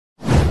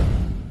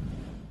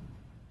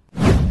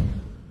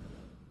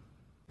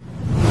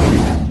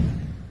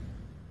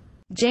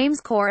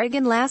James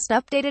CORRIGAN Last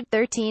updated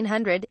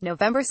 1300,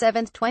 November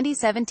 7,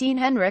 2017.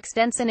 Henrik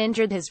Stenson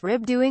injured his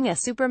rib doing a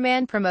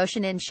Superman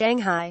promotion in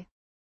Shanghai.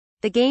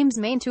 The game's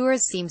main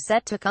tours seem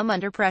set to come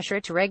under pressure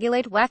to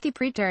regulate wacky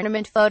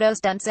pre-tournament photo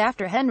stunts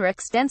after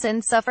Henrik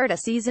Stenson suffered a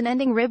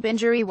season-ending rib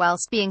injury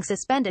whilst being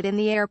suspended in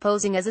the air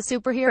posing as a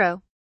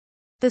superhero.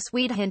 The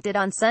Swede hinted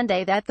on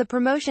Sunday that the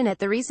promotion at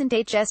the recent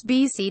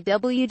HSBC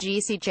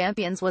WGC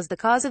Champions was the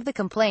cause of the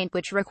complaint,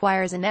 which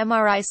requires an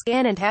MRI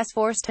scan and has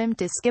forced him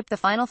to skip the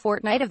final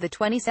fortnight of the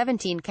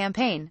 2017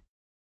 campaign.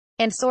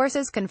 And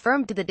sources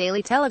confirmed to the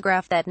Daily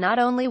Telegraph that not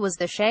only was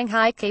the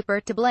Shanghai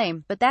caper to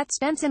blame, but that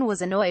Stenson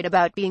was annoyed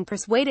about being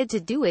persuaded to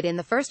do it in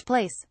the first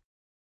place.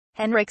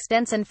 Henrik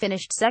Stenson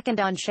finished second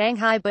on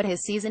Shanghai, but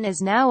his season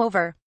is now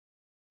over.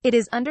 It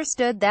is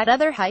understood that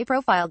other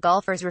high-profile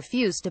golfers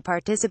refused to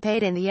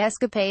participate in the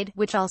escapade,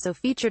 which also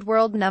featured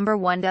world number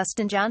 1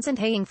 Dustin Johnson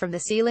hanging from the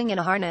ceiling in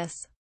a harness.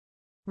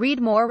 Read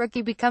more.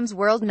 Rookie becomes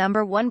world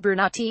number 1.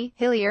 Bruno T.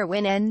 Hillier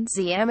wins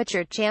the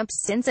amateur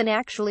champs. Stenson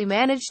actually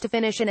managed to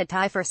finish in a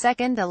tie for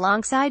second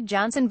alongside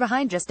Johnson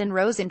behind Justin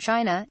Rose in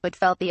China, but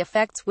felt the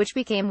effects, which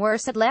became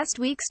worse at last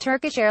week's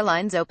Turkish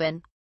Airlines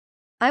Open.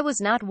 I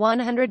was not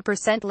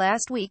 100%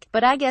 last week,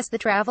 but I guess the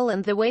travel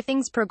and the way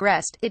things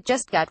progressed, it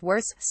just got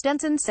worse,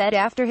 Stenson said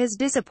after his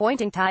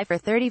disappointing tie for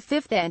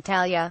 35th at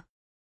Antalya.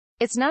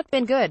 It's not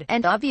been good,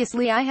 and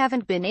obviously I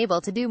haven't been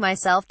able to do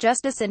myself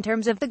justice in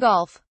terms of the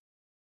golf.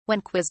 When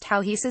quizzed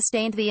how he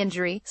sustained the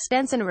injury,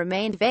 Stenson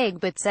remained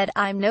vague but said,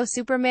 "I'm no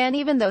Superman,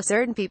 even though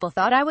certain people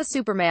thought I was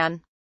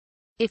Superman.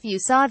 If you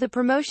saw the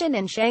promotion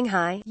in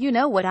Shanghai, you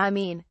know what I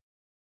mean."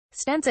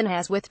 Stenson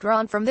has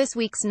withdrawn from this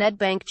week's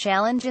Nedbank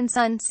Challenge in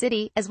Sun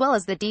City, as well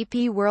as the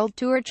DP World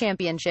Tour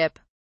Championship.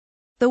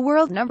 The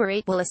world number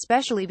 8 will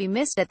especially be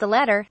missed at the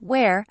latter,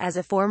 where, as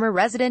a former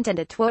resident and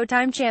a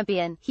two-time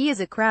champion, he is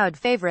a crowd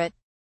favorite.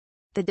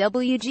 The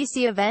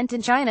WGC event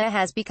in China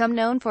has become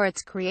known for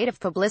its creative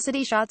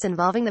publicity shots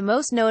involving the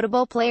most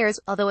notable players,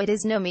 although it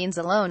is no means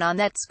alone on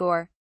that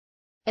score.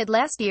 At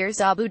last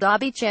year's Abu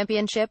Dhabi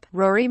Championship,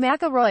 Rory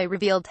McIlroy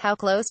revealed how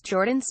close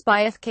Jordan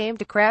Spieth came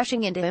to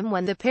crashing into him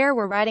when the pair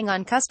were riding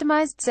on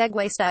customized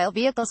Segway-style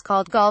vehicles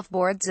called golf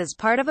boards as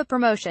part of a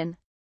promotion.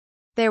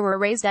 There were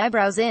raised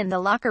eyebrows in the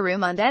locker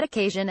room on that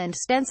occasion, and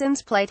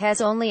Stenson's plight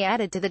has only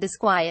added to the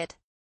disquiet.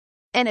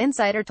 An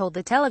insider told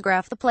The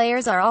Telegraph the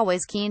players are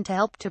always keen to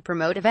help to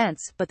promote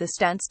events, but the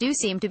stunts do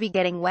seem to be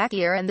getting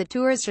wackier and the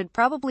tours should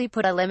probably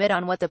put a limit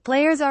on what the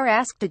players are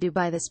asked to do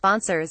by the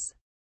sponsors.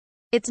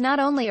 It's not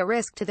only a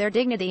risk to their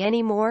dignity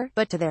anymore,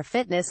 but to their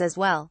fitness as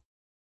well.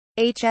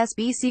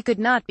 HSBC could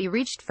not be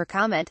reached for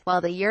comment, while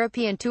the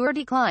European Tour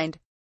declined.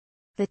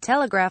 The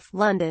Telegraph,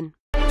 London.